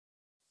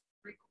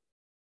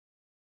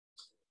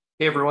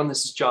Hey everyone,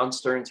 this is John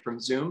Stearns from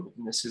Zoom,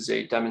 and this is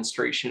a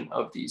demonstration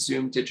of the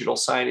Zoom digital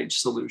signage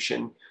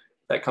solution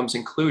that comes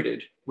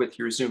included with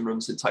your Zoom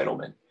Rooms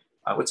entitlement.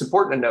 What's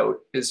important to note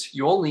is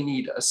you only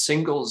need a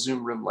single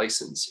Zoom Room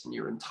license in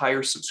your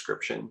entire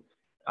subscription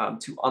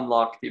to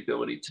unlock the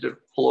ability to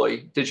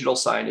deploy digital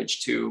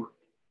signage to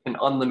an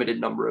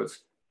unlimited number of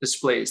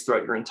displays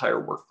throughout your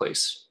entire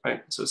workplace,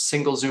 right? So a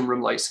single Zoom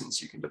Room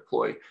license, you can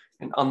deploy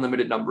an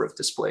unlimited number of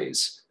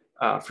displays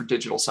for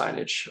digital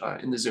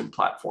signage in the Zoom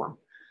platform.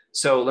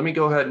 So let me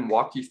go ahead and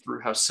walk you through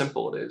how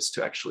simple it is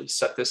to actually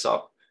set this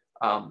up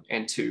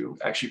and to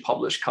actually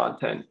publish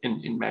content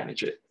and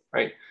manage it,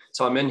 right?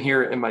 So I'm in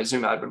here in my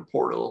Zoom admin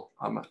portal.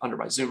 I'm under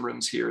my Zoom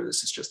Rooms here.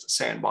 This is just a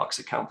sandbox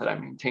account that I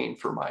maintain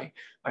for my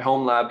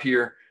home lab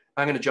here.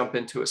 I'm going to jump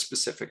into a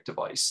specific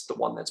device, the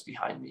one that's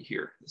behind me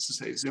here. This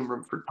is a Zoom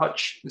Room for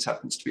Touch. This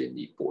happens to be a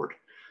neat board.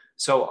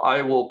 So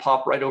I will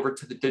pop right over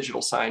to the digital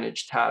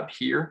signage tab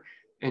here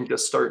and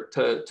just start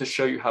to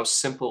show you how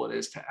simple it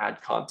is to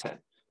add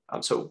content.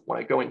 So when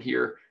I go in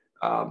here,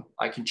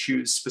 I can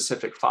choose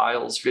specific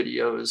files,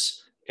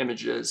 videos,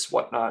 images,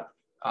 whatnot.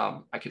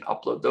 I can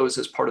upload those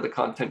as part of the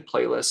content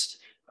playlist.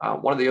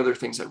 One of the other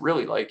things I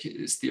really like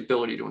is the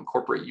ability to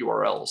incorporate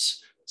URLs.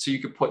 So you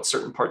could put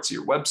certain parts of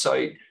your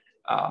website.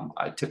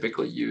 I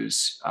typically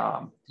use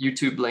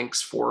YouTube links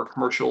for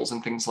commercials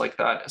and things like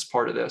that as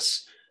part of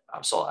this.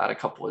 So I'll add a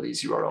couple of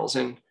these URLs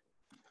in.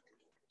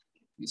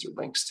 These are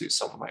links to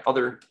some of my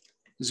other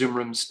Zoom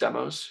Rooms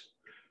demos.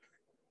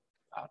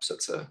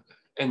 So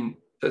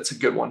that's a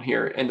good one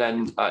here. And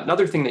then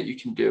another thing that you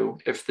can do,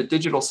 if the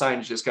digital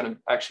signage is going to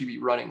actually be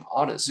running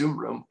on a Zoom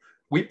Room,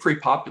 we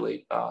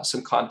pre-populate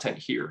some content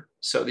here.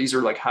 So these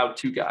are like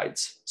how-to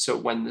guides. So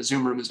when the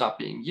Zoom Room is not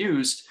being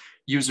used,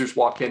 users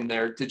walk in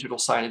there, digital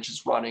signage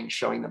is running,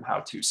 showing them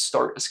how to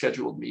start a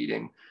scheduled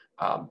meeting,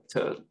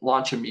 to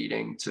launch a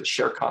meeting, to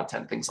share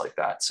content, things like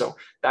that. So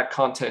that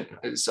content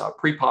is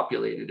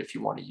pre-populated if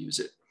you want to use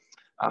it.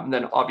 And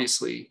then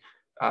obviously,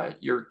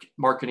 your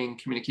marketing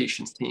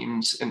communications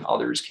teams and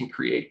others can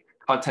create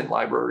content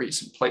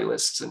libraries and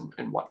playlists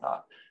and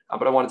whatnot.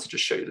 But I wanted to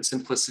just show you the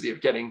simplicity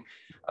of getting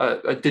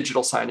a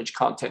digital signage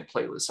content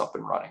playlist up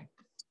and running.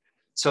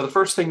 So the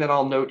first thing that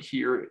I'll note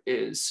here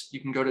is you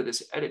can go to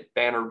this edit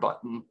banner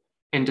button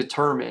and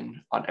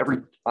determine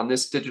on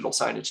this digital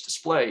signage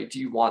display,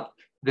 do you want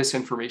this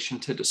information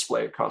to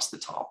display across the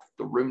top,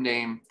 the room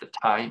name, the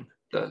time,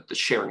 the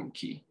sharing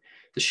key.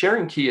 The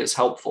sharing key is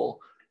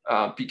helpful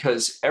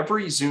because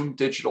every Zoom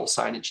digital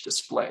signage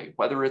display,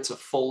 whether it's a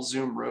full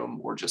Zoom room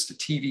or just a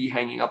TV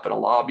hanging up in a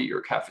lobby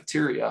or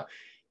cafeteria,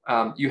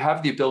 you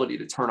have the ability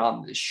to turn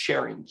on this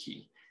sharing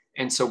key.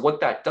 And so what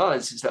that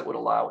does is that would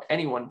allow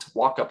anyone to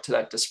walk up to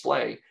that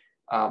display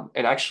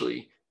and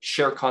actually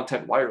share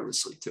content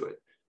wirelessly to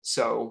it.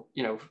 So,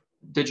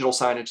 digital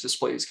signage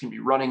displays can be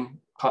running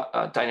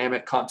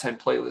dynamic content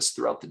playlists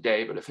throughout the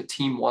day, but if a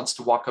team wants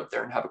to walk up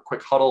there and have a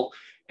quick huddle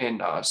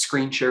and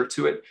screen share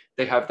to it,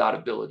 they have that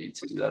ability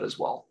to do that as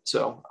well.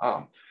 So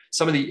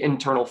some of the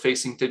internal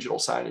facing digital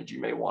signage,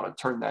 you may want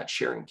to turn that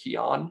sharing key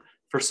on.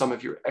 For some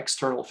of your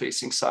external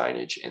facing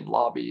signage in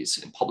lobbies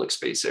and public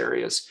space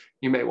areas,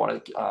 you may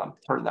want to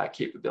turn that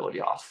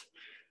capability off.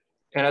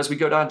 And as we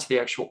go down to the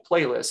actual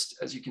playlist,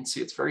 as you can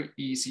see, it's very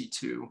easy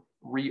to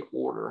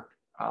reorder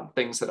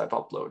things that I've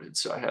uploaded.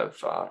 So I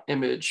have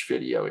image,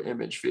 video,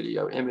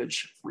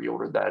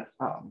 reordered that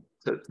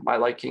to my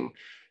liking.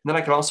 And then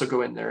I can also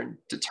go in there and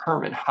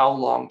determine how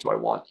long do I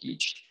want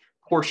each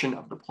portion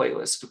of the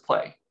playlist to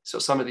play. So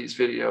some of these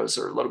videos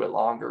are a little bit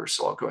longer,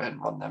 so I'll go ahead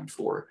and run them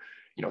for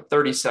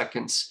 30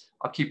 seconds.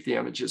 I'll keep the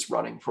images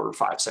running for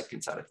 5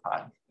 seconds at a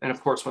time. And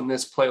of course, when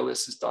this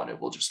playlist is done, it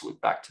will just loop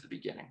back to the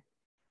beginning.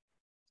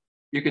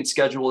 You can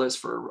schedule this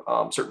for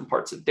certain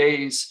parts of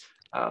days.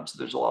 So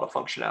there's a lot of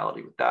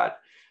functionality with that.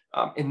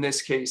 In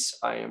this case,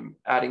 I am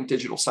adding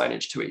digital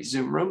signage to a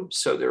Zoom room.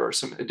 So there are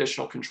some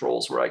additional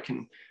controls where I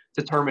can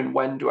determine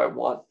when do I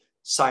want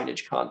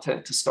signage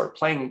content to start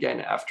playing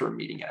again after a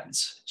meeting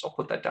ends. So I'll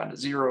put that down to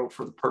 0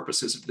 for the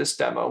purposes of this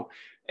demo.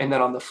 And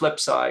then on the flip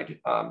side,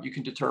 you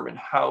can determine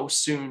how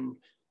soon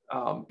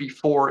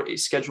before a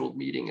scheduled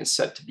meeting is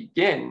set to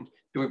begin,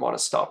 do we want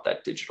to stop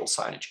that digital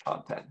signage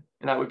content?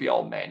 And that would be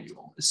all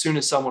manual. As soon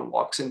as someone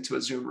walks into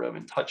a Zoom room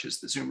and touches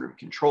the Zoom room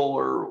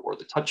controller or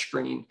the touch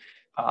screen,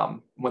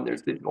 when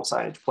there's digital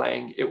signage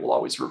playing, it will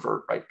always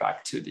revert right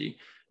back to the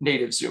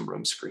native Zoom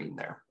room screen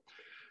there.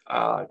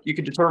 You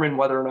can determine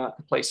whether or not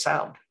to play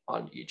sound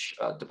on each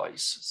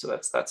device. So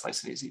that's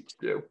nice and easy to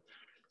do.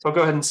 So I'll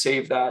go ahead and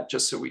save that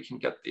just so we can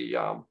get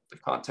the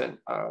content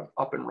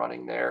up and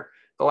running there.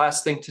 The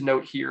last thing to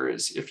note here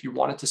is if you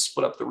wanted to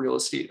split up the real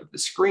estate of the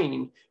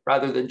screen,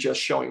 rather than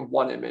just showing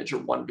one image or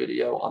one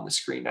video on the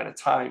screen at a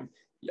time,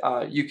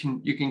 you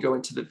can go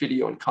into the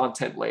video and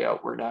content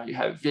layout where now you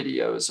have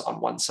videos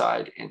on one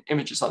side and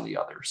images on the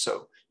other.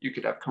 So you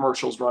could have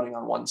commercials running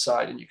on one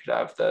side and you could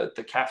have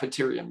the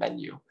cafeteria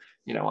menu,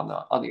 on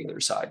the other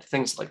side,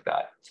 things like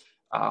that.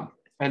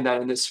 And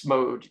then in this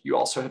mode, you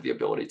also have the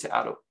ability to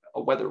add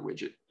a weather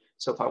widget.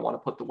 So if I want to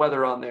put the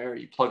weather on there,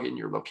 you plug in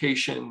your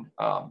location,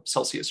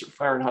 Celsius or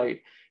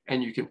Fahrenheit,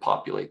 and you can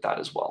populate that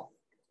as well.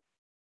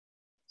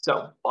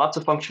 So lots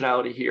of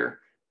functionality here.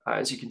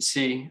 As you can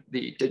see,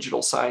 the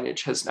digital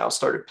signage has now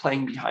started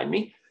playing behind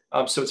me.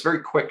 So it's very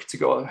quick to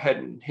go ahead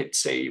and hit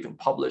save and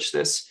publish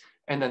this,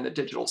 and then the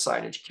digital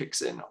signage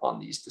kicks in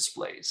on these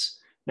displays.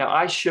 Now,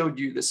 I showed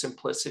you the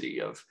simplicity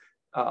of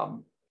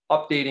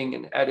updating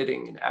and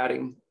editing and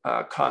adding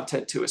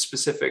content to a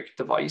specific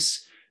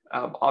device.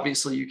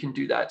 Obviously, you can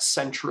do that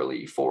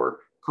centrally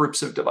for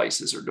groups of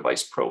devices or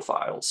device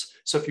profiles.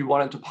 So if you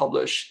wanted to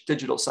publish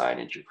digital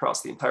signage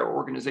across the entire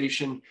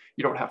organization,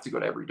 you don't have to go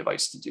to every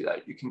device to do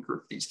that. You can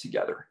group these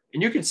together.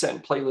 And you can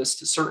send playlists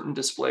to certain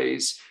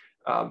displays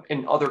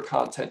and other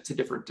content to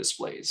different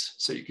displays.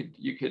 So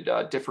you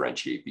could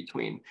differentiate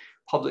between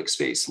public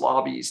space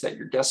lobbies that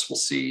your guests will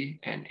see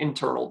and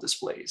internal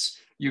displays.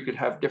 You could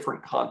have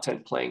different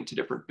content playing to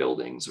different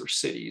buildings or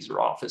cities or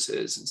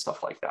offices and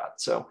stuff like that.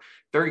 So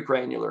very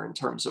granular in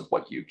terms of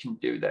what you can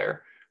do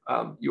there.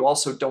 You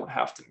also don't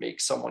have to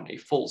make someone a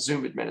full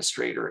Zoom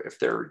administrator if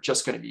they're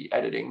just going to be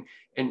editing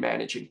and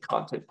managing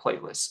content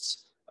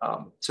playlists.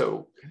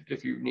 So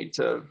if you need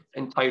to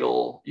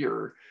entitle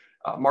your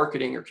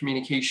marketing or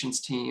communications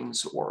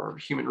teams or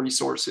human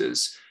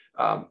resources,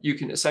 you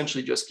can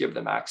essentially just give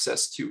them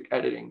access to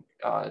editing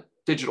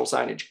digital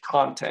signage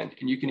content,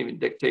 and you can even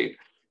dictate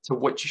to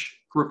which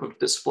group of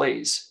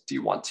displays do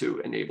you want to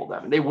enable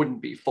them. And they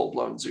wouldn't be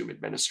full-blown Zoom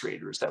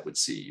administrators that would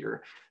see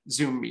your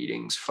Zoom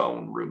meetings,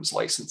 phone, rooms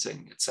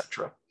licensing, et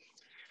cetera.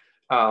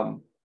 A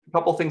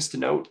couple things to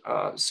note.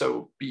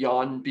 So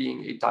beyond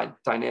being a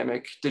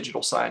dynamic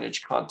digital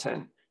signage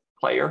content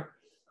player,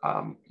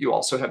 you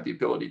also have the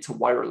ability to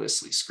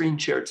wirelessly screen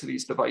share to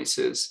these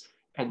devices.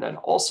 And then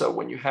also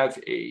when you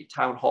have a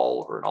town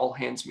hall or an all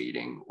hands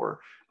meeting or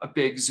a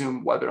big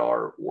Zoom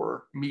webinar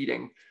or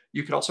meeting,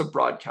 you can also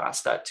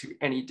broadcast that to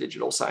any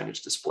digital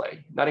signage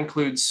display. That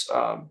includes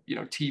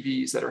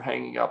TVs that are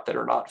hanging up that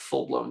are not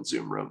full-blown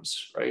Zoom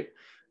rooms, right?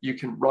 You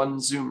can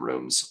run Zoom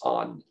rooms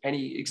on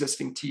any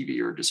existing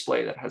TV or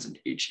display that has an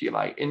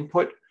HDMI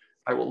input.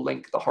 I will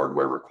link the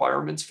hardware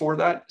requirements for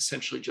that,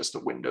 essentially just a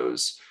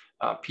Windows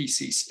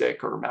PC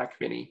stick or Mac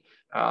Mini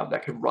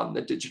that can run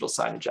the digital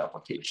signage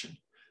application.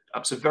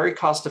 So very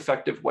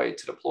cost-effective way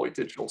to deploy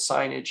digital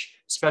signage,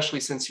 especially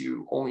since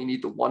you only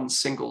need the one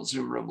single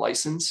Zoom room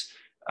license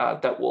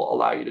that will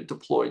allow you to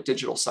deploy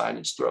digital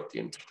signage throughout the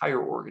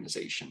entire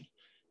organization.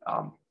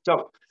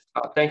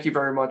 Thank you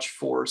very much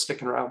for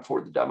sticking around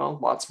for the demo.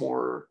 Lots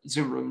more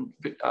Zoom room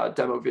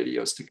demo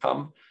videos to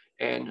come.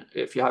 And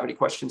if you have any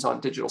questions on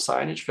digital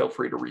signage, feel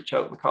free to reach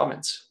out in the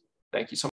comments. Thank you so much.